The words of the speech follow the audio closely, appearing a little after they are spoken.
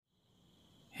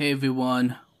Hey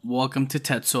everyone, welcome to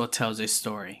Tetsuo Tells a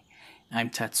Story. I'm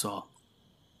Tetsuo.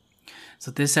 So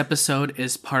this episode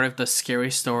is part of the Scary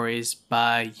Stories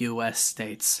by US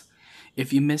States.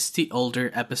 If you missed the older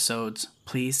episodes,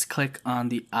 please click on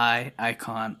the eye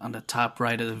icon on the top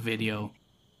right of the video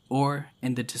or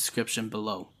in the description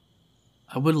below.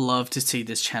 I would love to see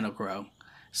this channel grow,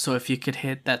 so if you could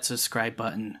hit that subscribe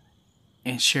button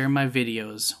and share my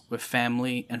videos with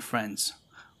family and friends,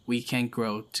 we can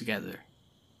grow together.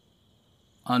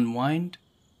 Unwind,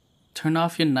 turn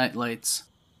off your nightlights,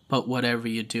 but whatever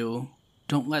you do,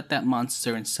 don't let that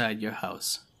monster inside your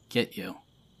house get you.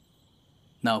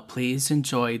 Now please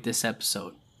enjoy this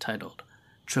episode titled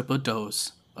Triple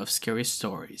Dose of Scary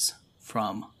Stories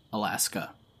from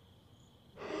Alaska.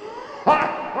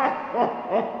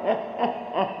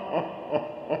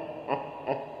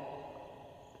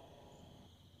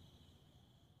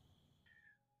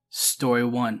 Story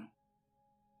 1.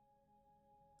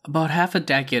 About half a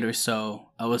decade or so,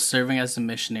 I was serving as a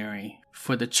missionary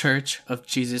for the Church of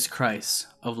Jesus Christ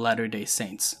of Latter-day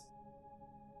Saints.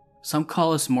 Some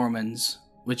call us Mormons,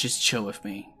 which is chill with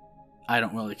me. I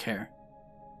don't really care.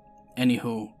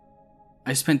 Anywho,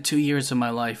 I spent 2 years of my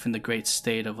life in the great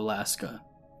state of Alaska,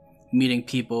 meeting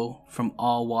people from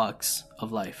all walks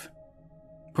of life,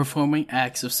 performing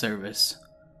acts of service,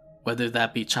 whether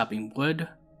that be chopping wood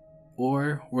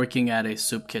or working at a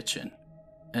soup kitchen,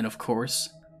 and of course,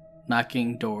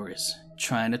 knocking doors,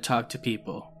 trying to talk to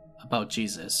people about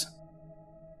Jesus.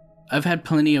 I've had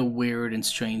plenty of weird and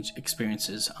strange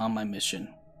experiences on my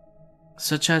mission,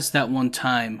 such as that one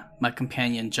time my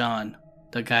companion John,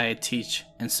 the guy I teach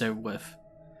and serve with.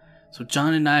 So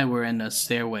John and I were in a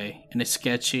stairway in a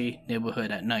sketchy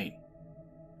neighborhood at night.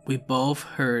 We both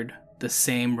heard the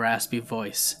same raspy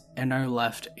voice in our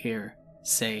left ear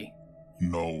say,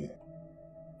 "No."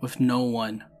 with no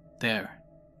one there.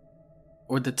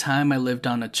 Or the time I lived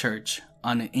on a church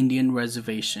on an Indian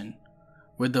reservation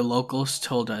where the locals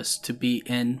told us to be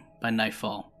in by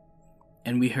nightfall,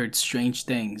 and we heard strange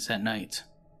things at night.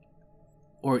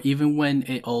 Or even when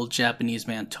an old Japanese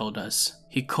man told us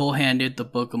he cold-handed the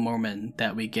Book of Mormon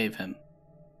that we gave him,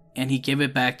 and he gave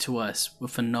it back to us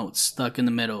with a note stuck in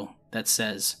the middle that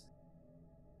says,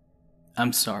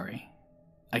 "I'm sorry,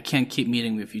 I can't keep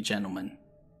meeting with you gentlemen.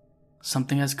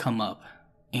 Something has come up,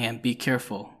 and be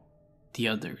careful. The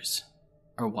others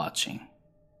are watching."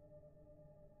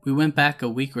 We went back a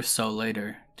week or so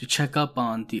later to check up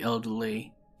on the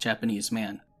elderly Japanese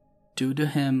man, due to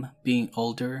him being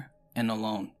older and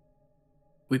alone.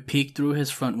 We peeked through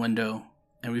his front window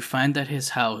and we find that his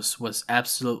house was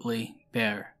absolutely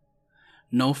bare.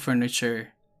 No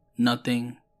furniture,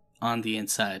 nothing on the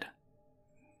inside.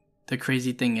 The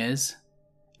crazy thing is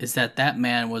that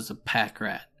man was a pack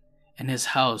rat and his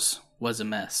house was a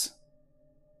mess.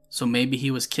 So maybe he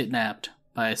was kidnapped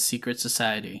by a secret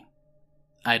society.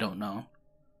 I don't know.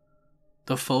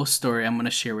 The full story I'm going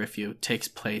to share with you takes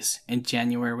place in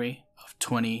January of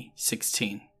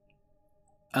 2016.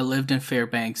 I lived in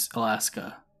Fairbanks,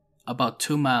 Alaska, about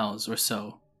 2 miles or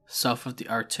so south of the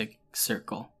Arctic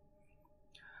Circle.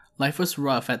 Life was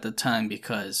rough at the time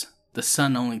because the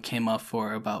sun only came up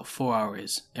for about 4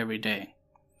 hours every day.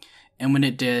 And when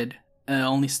it did, it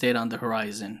only stayed on the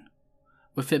horizon,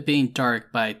 with it being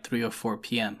dark by 3 or 4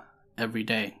 p.m. every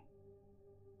day.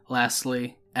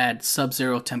 Lastly, add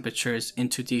sub-zero temperatures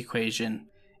into the equation,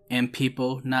 and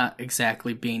people not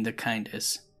exactly being the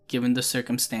kindest, given the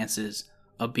circumstances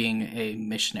of being a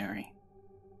missionary.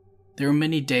 There were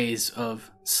many days of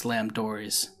slammed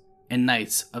doors, and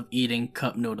nights of eating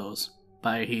cup noodles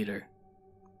by a heater.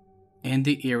 In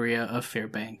the area of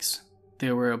Fairbanks,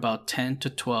 there were about 10 to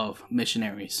 12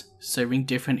 missionaries serving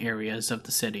different areas of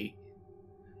the city.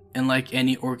 And like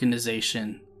any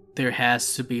organization, there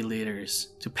has to be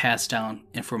leaders to pass down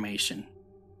information.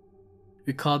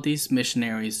 We called these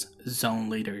missionaries zone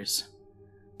leaders.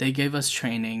 They gave us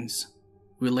trainings,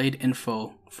 relayed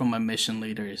info from our mission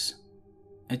leaders,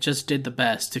 and just did the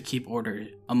best to keep order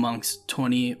amongst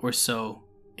 20 or so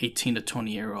 18 to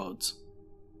 20-year-olds.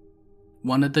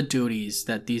 One of the duties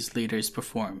that these leaders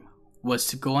perform was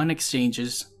to go on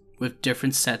exchanges with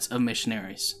different sets of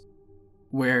missionaries,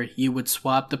 where you would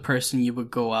swap the person you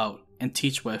would go out and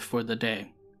teach with for the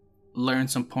day, learn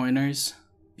some pointers,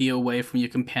 be away from your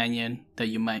companion that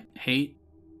you might hate,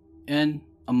 and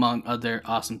among other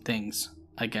awesome things,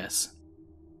 I guess.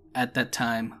 At that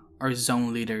time, our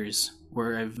zone leaders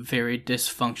were a very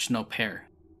dysfunctional pair.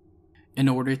 In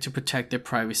order to protect their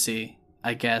privacy,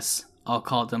 I guess I'll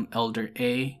call them Elder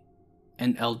A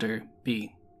and Elder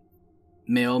B.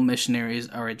 Male missionaries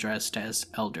are addressed as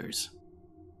elders.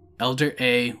 Elder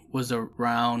A was a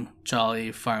round,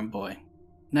 jolly farm boy.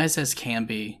 Nice as can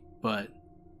be, but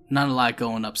not a lot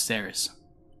going upstairs.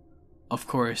 Of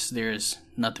course, there's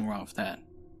nothing wrong with that.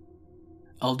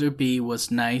 Elder B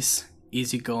was nice,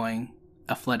 easygoing,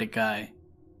 athletic guy,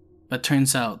 but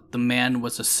turns out the man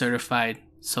was a certified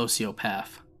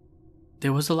sociopath.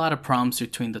 There was a lot of problems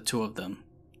between the two of them.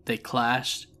 They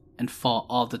clashed and fought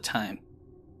all the time,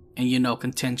 and you know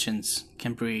contentions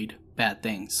can breed bad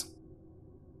things.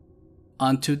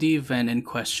 On to the event in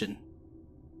question.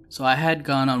 So I had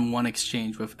gone on one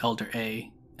exchange with Elder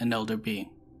A and Elder B.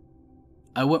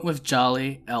 I went with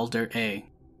jolly Elder A,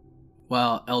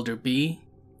 while Elder B,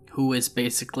 who is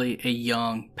basically a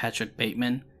young Patrick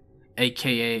Bateman,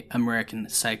 aka American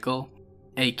Psycho,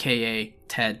 aka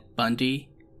Ted Bundy,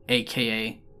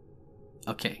 aka...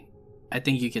 Okay, I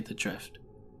think you get the drift.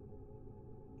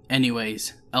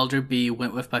 Anyways, Elder B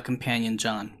went with my companion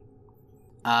John.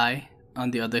 I,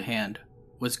 on the other hand,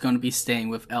 was going to be staying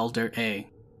with Elder A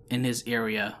in his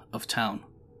area of town.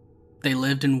 They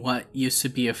lived in what used to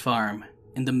be a farm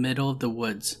in the middle of the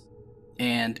woods,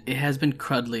 and it has been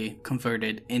crudely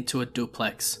converted into a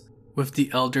duplex, with the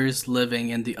elders living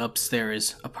in the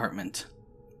upstairs apartment.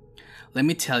 Let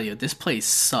me tell you, this place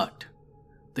sucked.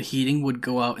 The heating would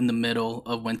go out in the middle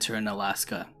of winter in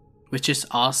Alaska, which is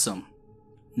awesome.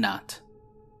 Not.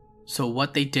 So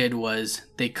what they did was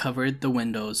they covered the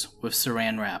windows with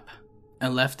saran wrap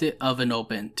and left the oven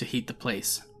open to heat the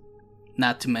place.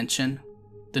 Not to mention,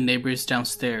 the neighbors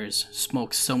downstairs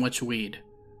smoked so much weed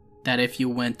that if you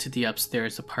went to the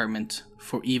upstairs apartment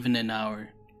for even an hour,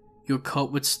 your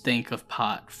coat would stink of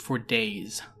pot for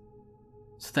days.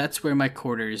 So that's where my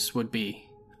quarters would be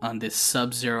on this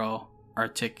sub-zero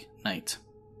Arctic night.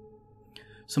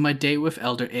 So my day with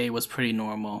Elder A was pretty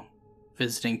normal,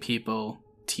 visiting people,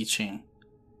 teaching,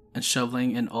 and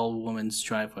shoveling an old woman's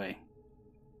driveway.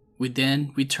 We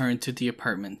then returned to the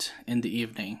apartment in the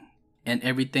evening, and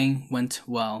everything went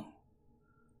well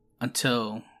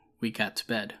until we got to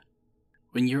bed.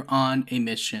 When you're on a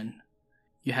mission,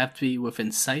 you have to be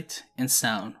within sight and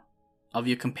sound of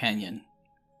your companion.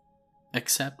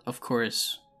 Except, of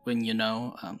course, when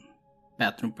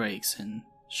bathroom breaks and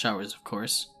showers, of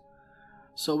course.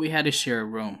 So we had to share a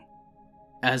room.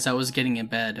 As I was getting in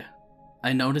bed,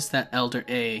 I noticed that Elder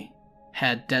A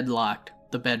had deadlocked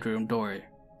the bedroom door,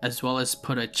 as well as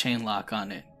put a chain lock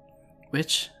on it,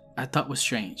 which I thought was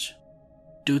strange,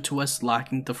 due to us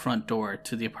locking the front door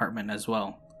to the apartment as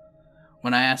well.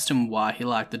 When I asked him why he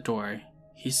locked the door,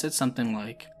 he said something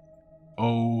like,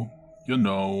 "Oh, you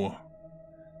know,"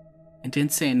 and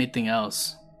didn't say anything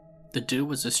else. The dude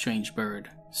was a strange bird,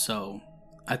 so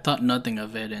I thought nothing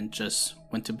of it and just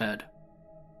went to bed.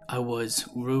 I was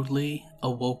rudely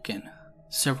awoken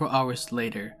several hours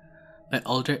later by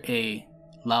Elder A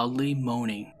loudly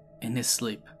moaning in his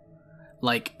sleep,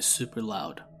 like super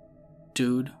loud.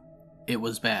 Dude, it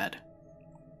was bad.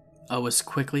 I was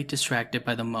quickly distracted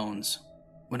by the moans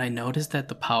when I noticed that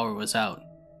the power was out.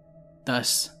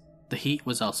 Thus, the heat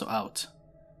was also out,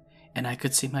 and I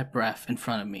could see my breath in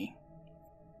front of me.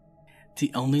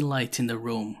 The only light in the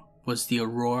room was the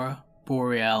aurora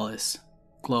borealis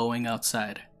glowing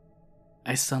outside.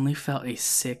 I suddenly felt a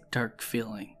sick, dark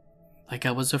feeling, like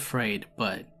I was afraid,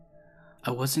 but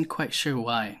I wasn't quite sure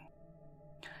why.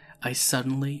 I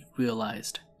suddenly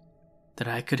realized that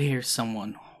I could hear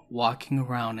someone walking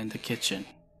around in the kitchen.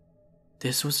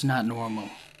 This was not normal,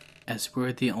 as we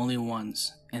were the only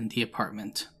ones in the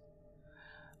apartment.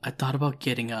 I thought about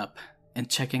getting up and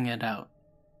checking it out,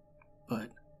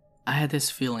 but I had this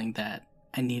feeling that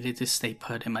I needed to stay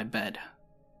put in my bed.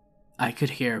 I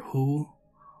could hear who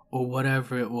or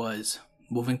whatever it was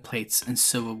moving plates and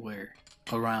silverware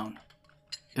around,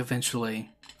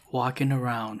 eventually walking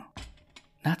around,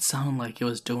 not sounding like it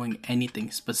was doing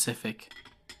anything specific,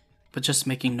 but just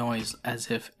making noise as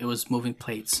if it was moving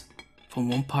plates from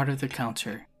one part of the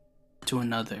counter to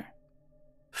another.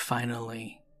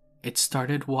 Finally, it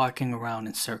started walking around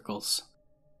in circles.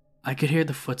 I could hear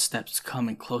the footsteps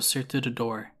coming closer to the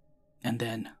door and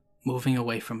then moving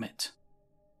away from it.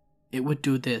 It would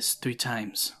do this 3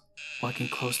 times, walking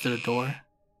close to the door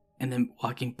and then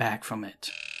walking back from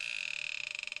it.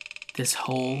 This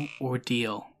whole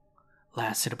ordeal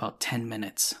lasted about 10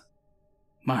 minutes.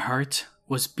 My heart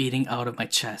was beating out of my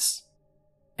chest,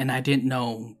 and I didn't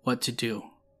know what to do.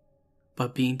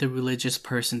 But being the religious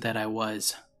person that I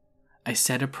was, I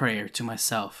said a prayer to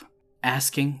myself,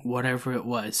 asking whatever it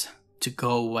was to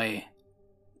go away.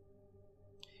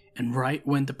 And right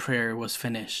when the prayer was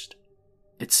finished,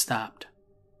 it stopped.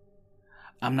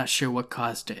 I'm not sure what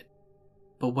caused it,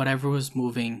 but whatever was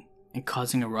moving and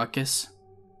causing a ruckus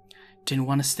didn't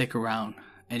want to stick around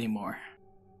anymore.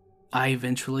 I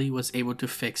eventually was able to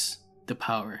fix the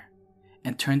power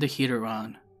and turned the heater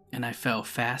on, and I fell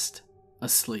fast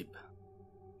asleep.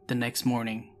 The next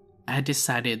morning, I had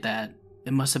decided that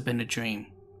it must have been a dream,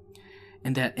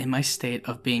 and that in my state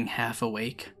of being half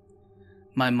awake,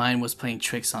 my mind was playing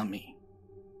tricks on me.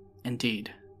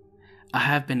 Indeed, I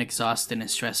have been exhausted and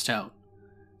stressed out,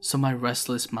 so my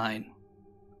restless mind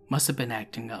must have been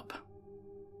acting up.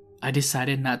 I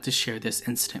decided not to share this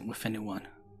incident with anyone.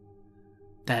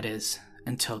 That is,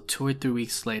 until 2 or 3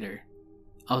 weeks later,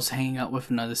 I was hanging out with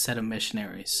another set of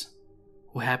missionaries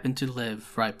who happened to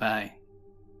live right by.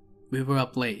 We were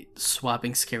up late,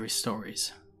 swapping scary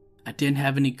stories. I didn't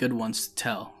have any good ones to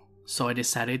tell, so I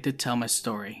decided to tell my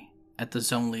story at the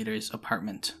zone leader's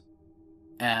apartment.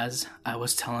 As I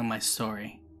was telling my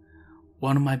story,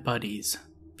 one of my buddies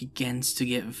begins to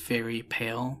get very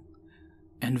pale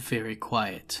and very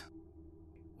quiet.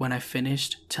 When I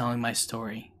finished telling my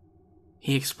story,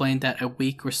 he explained that a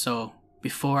week or so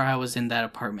before I was in that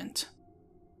apartment,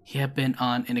 he had been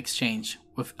on an exchange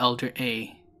with Elder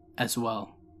A as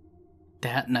well.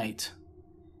 That night,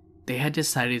 they had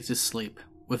decided to sleep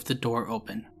with the door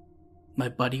open. My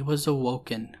buddy was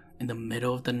awoken in the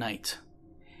middle of the night,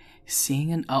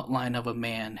 seeing an outline of a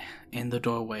man in the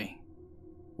doorway,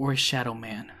 or a shadow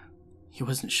man. He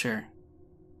wasn't sure.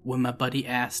 When my buddy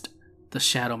asked the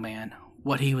shadow man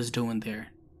what he was doing there,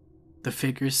 the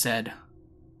figure said,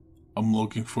 "I'm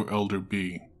looking for Elder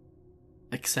B."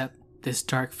 Except this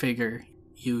dark figure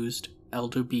used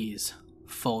Elder B's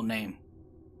full name.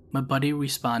 My buddy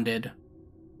responded,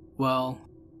 "Well,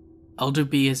 Elder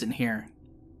B isn't here.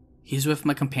 He's with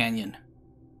my companion."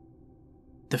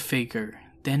 The figure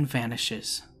then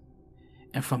vanishes,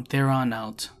 and from there on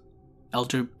out,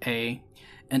 Elder A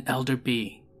and Elder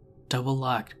B double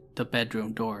locked the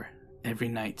bedroom door every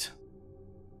night.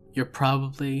 You're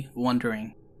probably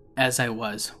wondering, as I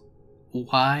was,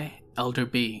 why Elder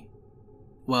B?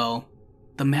 Well,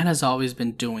 the man has always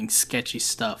been doing sketchy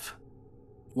stuff.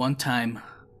 One time,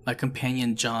 my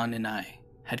companion John and I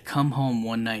had come home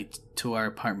one night to our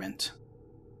apartment.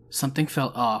 Something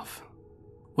felt off.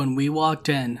 When we walked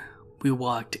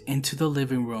into the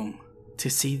living room to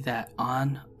see that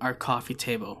on our coffee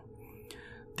table,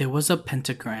 there was a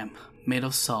pentagram made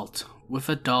of salt with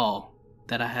a doll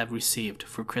that I had received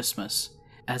for Christmas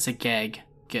as a gag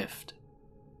gift.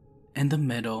 In the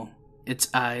middle, its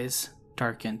eyes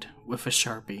darkened with a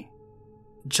Sharpie.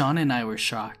 John and I were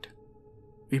shocked.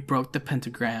 We broke the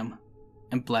pentagram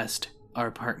and blessed our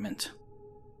apartment.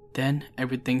 Then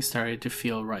everything started to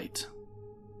feel right.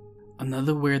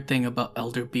 Another weird thing about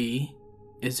Elder B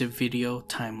is a video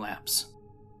time-lapse.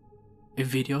 A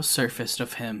video surfaced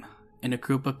of him and a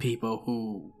group of people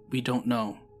who we don't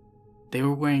know. They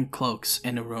were wearing cloaks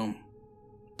in a room.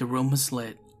 The room was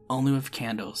lit only with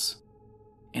candles,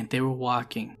 and they were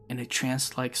walking in a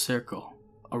trance-like circle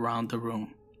around the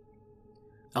room.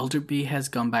 Elder B has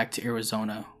gone back to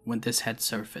Arizona when this had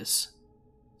surfaced,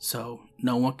 so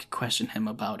no one could question him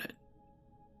about it.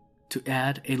 To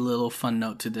add a little fun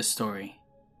note to this story,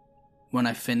 when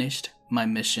I finished my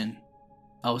mission,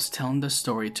 I was telling the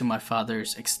story to my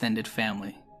father's extended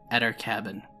family at our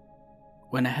cabin.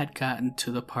 When I had gotten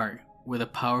to the part where the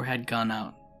power had gone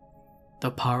out,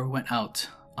 the power went out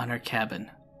on our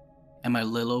cabin, and my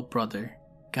little brother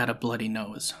got a bloody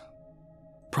nose.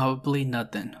 Probably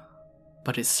nothing,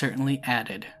 but it certainly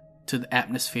added to the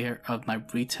atmosphere of my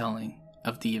retelling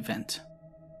of the event.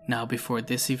 Now, before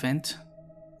this event,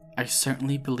 I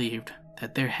certainly believed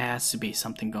that there has to be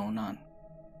something going on.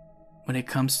 When it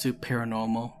comes to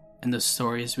paranormal and the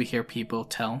stories we hear people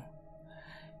tell,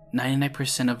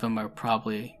 99% of them are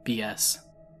probably BS.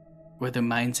 Whether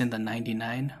mine's in the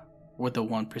 99 or the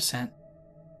 1%,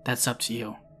 that's up to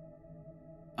you.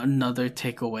 Another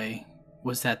takeaway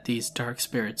was that these dark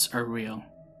spirits are real,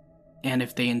 and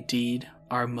if they indeed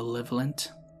are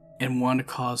malevolent and want to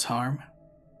cause harm,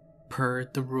 per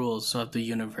the rules of the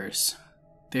universe,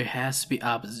 there has to be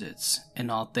opposites in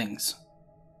all things.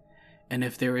 And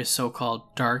if there is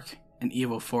so-called dark and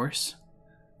evil force,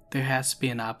 there has to be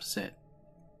an opposite,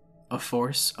 a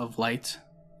force of light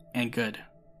and good.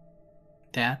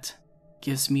 That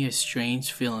gives me a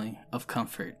strange feeling of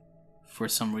comfort for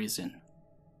some reason.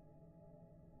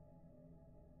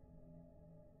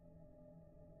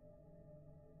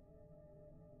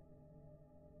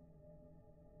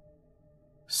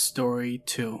 Story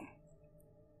 2.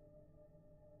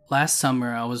 Last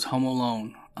summer I was home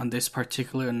alone on this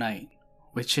particular night,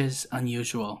 which is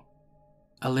unusual.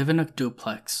 I live in a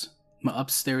duplex. My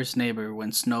upstairs neighbor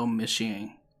went snow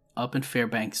missioning up in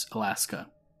Fairbanks, Alaska.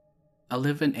 I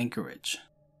live in Anchorage.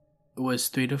 It was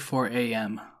 3 to 4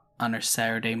 a.m. on a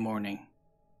Saturday morning.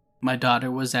 My daughter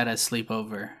was at a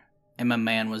sleepover, and my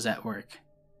man was at work.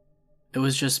 It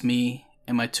was just me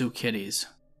and my 2 kitties.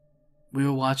 We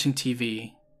were watching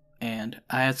TV, and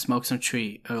I had smoked some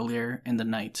tree earlier in the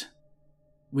night.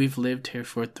 We've lived here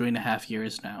for 3.5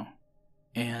 years now,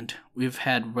 and we've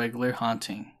had regular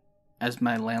haunting as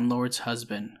my landlord's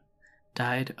husband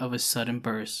died of a sudden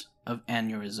burst of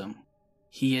aneurysm.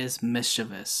 He is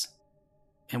mischievous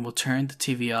and will turn the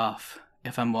TV off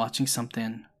if I'm watching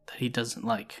something that he doesn't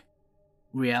like.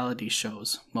 Reality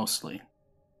shows, mostly.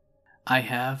 I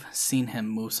have seen him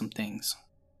move some things.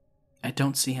 I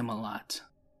don't see him a lot.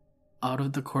 Out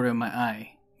of the corner of my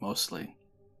eye, mostly.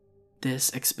 This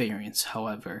experience,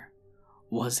 however,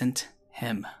 wasn't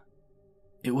him.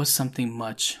 It was something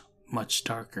much, much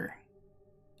darker.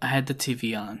 I had the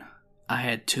TV on. I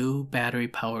had 2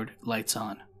 battery-powered lights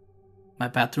on. My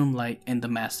bathroom light in the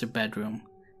master bedroom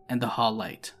and the hall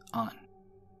light on.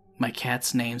 My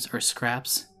cats' names are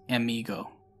Scraps and Migo.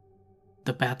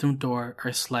 The bathroom door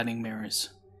are sliding mirrors.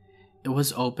 It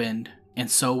was opened,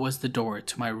 and so was the door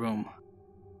to my room.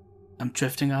 I'm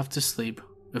drifting off to sleep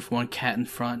with 1 cat in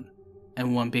front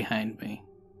and 1 behind me.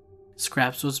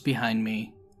 Scraps was behind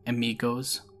me, and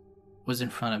Migos was in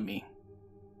front of me.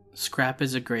 Scrap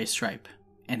is a gray stripe,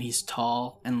 and he's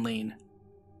tall and lean.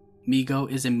 Migo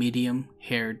is a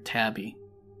medium-haired tabby.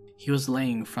 He was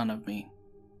laying in front of me.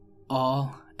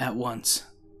 All at once,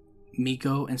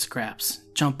 Migo and Scraps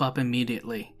jump up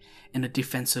immediately in a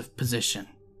defensive position.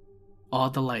 All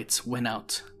the lights went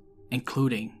out,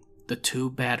 including the 2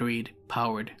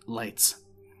 battery-powered lights.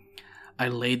 I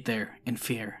laid there in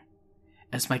fear,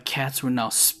 as my cats were now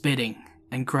spitting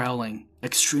and growling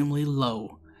extremely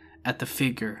low at the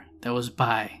figure that was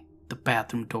by the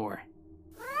bathroom door.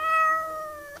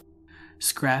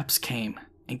 Scraps came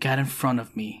and got in front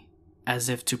of me as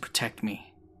if to protect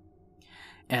me.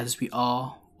 As we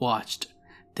all watched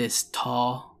this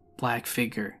tall black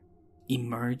figure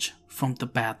emerge from the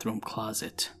bathroom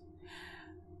closet.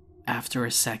 After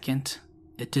a second,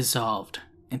 it dissolved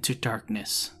into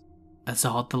darkness as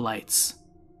all the lights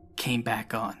came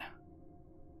back on.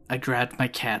 I grabbed my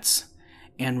cats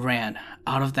and ran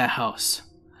out of that house.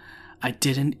 I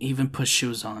didn't even put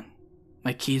shoes on.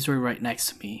 My keys were right next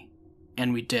to me,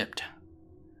 and we dipped.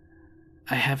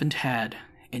 I haven't had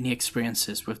any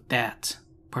experiences with that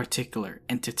particular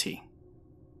entity.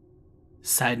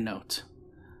 Side note,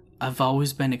 I've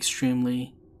always been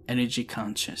extremely energy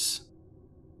conscious.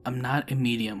 I'm not a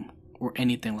medium or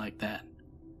anything like that.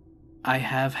 I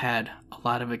have had a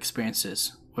lot of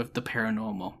experiences with the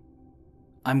paranormal.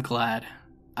 I'm glad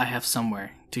I have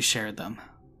somewhere to share them.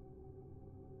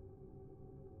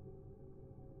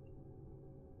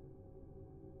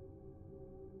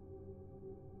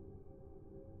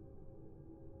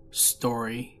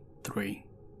 Story 3.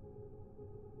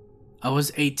 I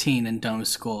was 18 and done with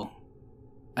school.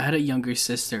 I had a younger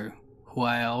sister who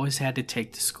I always had to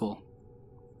take to school,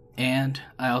 and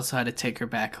I also had to take her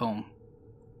back home.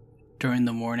 During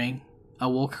the morning, I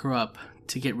woke her up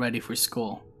to get ready for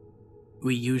school.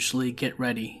 We usually get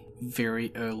ready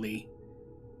very early,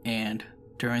 and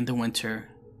during the winter,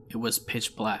 it was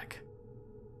pitch black.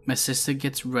 My sister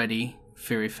gets ready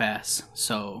very fast,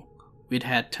 so we'd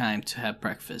had time to have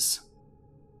breakfast.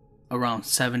 Around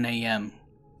 7 a.m.,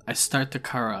 I start the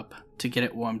car up to get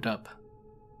it warmed up.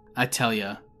 I tell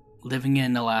ya, living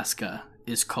in Alaska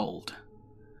is cold.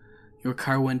 Your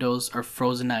car windows are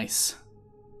frozen ice,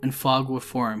 and fog will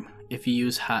form if you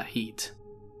use hot heat.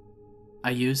 I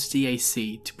used the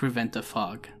AC to prevent the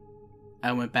fog.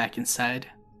 I went back inside,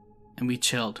 and we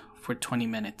chilled for 20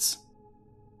 minutes.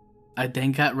 I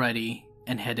then got ready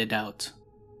and headed out.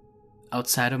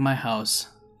 Outside of my house,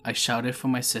 I shouted for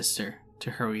my sister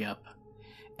to hurry up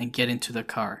and get into the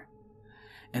car,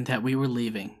 and that we were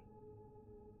leaving.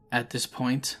 At this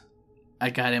point, I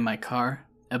got in my car,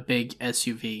 a big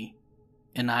SUV,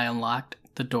 and I unlocked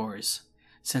the doors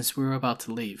since we were about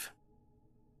to leave.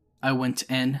 I went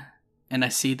in, and I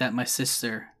see that my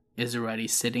sister is already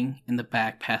sitting in the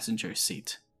back passenger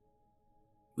seat.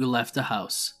 We left the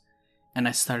house, and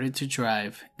I started to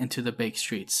drive into the big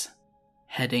streets,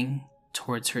 heading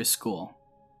towards her school.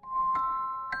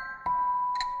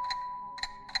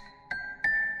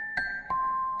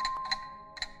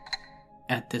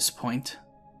 At this point,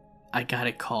 I got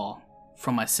a call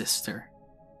from my sister.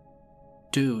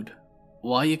 "Dude,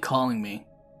 why are you calling me?"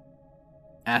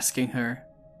 Asking her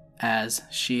as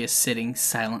she is sitting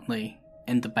silently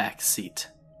in the back seat.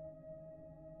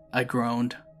 I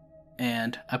groaned,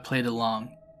 and I played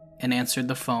along and answered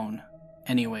the phone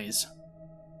anyways.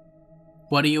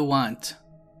 "What do you want?"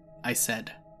 I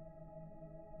said.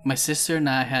 My sister and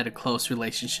I had a close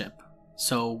relationship,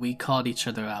 so we called each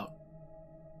other out.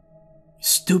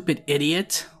 Stupid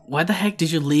idiot! Why the heck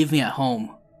did you leave me at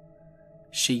home?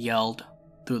 She yelled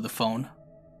through the phone.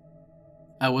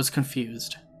 I was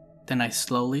confused. Then I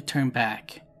slowly turned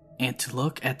back and to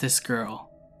look at this girl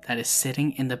that is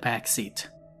sitting in the back seat.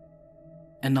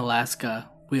 In Alaska,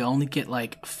 we only get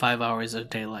like 5 hours of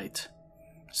daylight,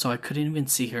 so I couldn't even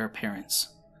see her appearance,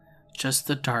 just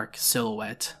the dark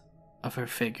silhouette of her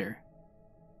figure.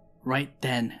 Right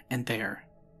then and there,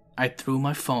 I threw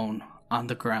my phone on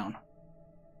the ground.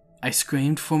 I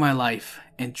screamed for my life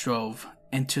and drove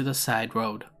into the side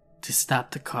road to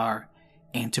stop the car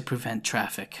and to prevent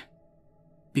traffic.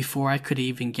 Before I could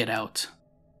even get out,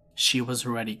 she was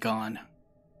already gone.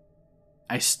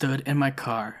 I stood in my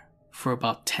car for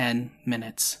about 10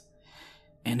 minutes,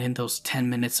 and in those 10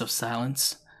 minutes of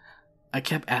silence, I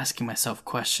kept asking myself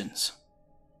questions.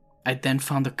 I then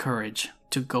found the courage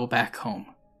to go back home,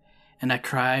 and I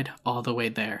cried all the way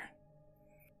there.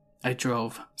 I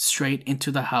drove straight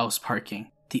into the house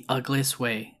parking the ugliest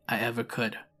way I ever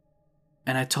could,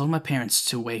 and I told my parents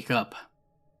to wake up.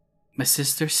 My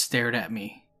sister stared at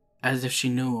me as if she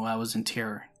knew I was in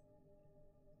terror.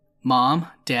 Mom,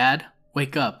 Dad,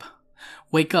 wake up.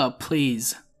 Wake up,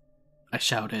 please, I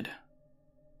shouted.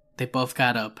 They both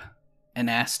got up and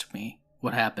asked me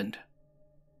what happened.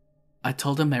 I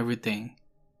told them everything,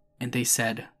 and they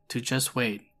said to just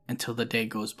wait until the day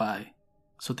goes by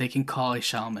so they can call a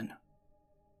shaman.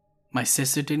 My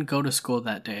sister didn't go to school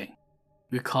that day.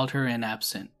 We called her in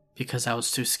absent because I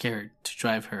was too scared to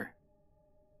drive her.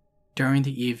 During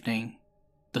the evening,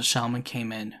 the shaman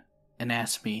came in and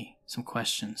asked me some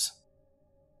questions.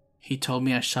 He told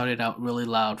me I shouted out really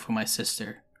loud for my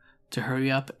sister to hurry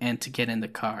up and to get in the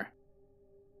car.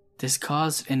 This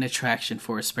caused an attraction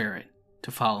for a spirit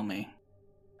to follow me.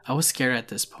 I was scared at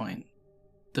this point.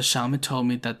 The shaman told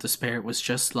me that the spirit was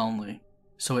just lonely,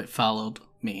 so it followed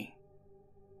me.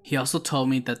 He also told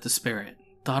me that the spirit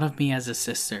thought of me as a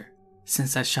sister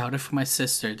since I shouted for my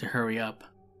sister to hurry up.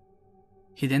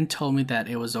 He then told me that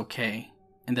it was okay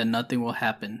and that nothing will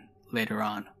happen later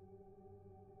on.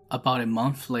 About a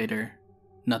month later,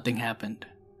 nothing happened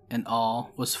and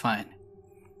all was fine.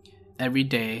 Every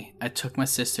day, I took my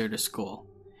sister to school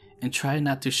and tried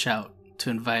not to shout to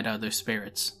invite other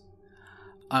spirits.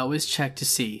 I always checked to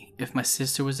see if my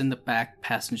sister was in the back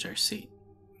passenger seat.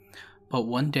 But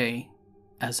one day,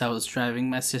 as I was driving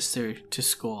my sister to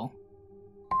school,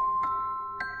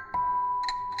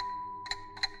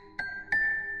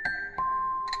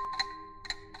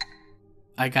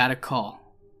 I got a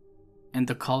call, and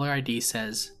the caller ID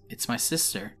says it's my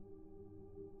sister.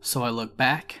 So I looked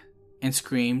back and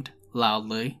screamed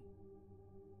loudly,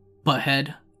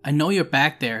 "Butthead, I know you're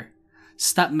back there.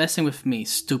 Stop messing with me,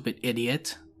 stupid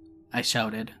idiot," I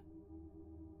shouted.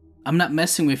 "I'm not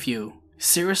messing with you,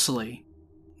 seriously,"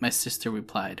 my sister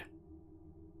replied.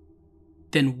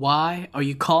 "Then why are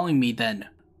you calling me then?"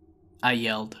 I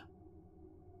yelled.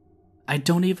 "I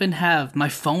don't even have my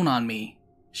phone on me,"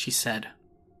 she said.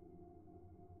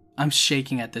 I'm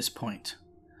shaking at this point,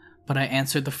 but I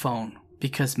answered the phone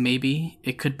because maybe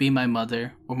it could be my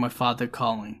mother or my father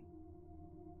calling.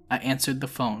 I answered the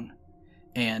phone,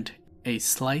 and a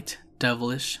slight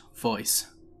devilish voice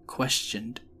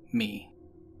questioned me.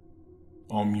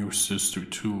 I'm your sister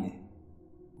too,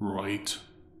 right?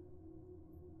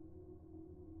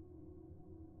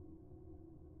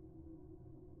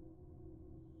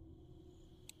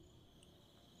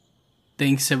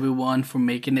 Thanks everyone for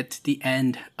making it to the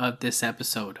end of this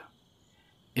episode.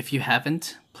 If you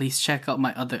haven't, please check out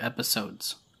my other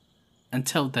episodes.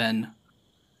 Until then,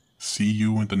 see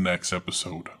you in the next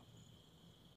episode.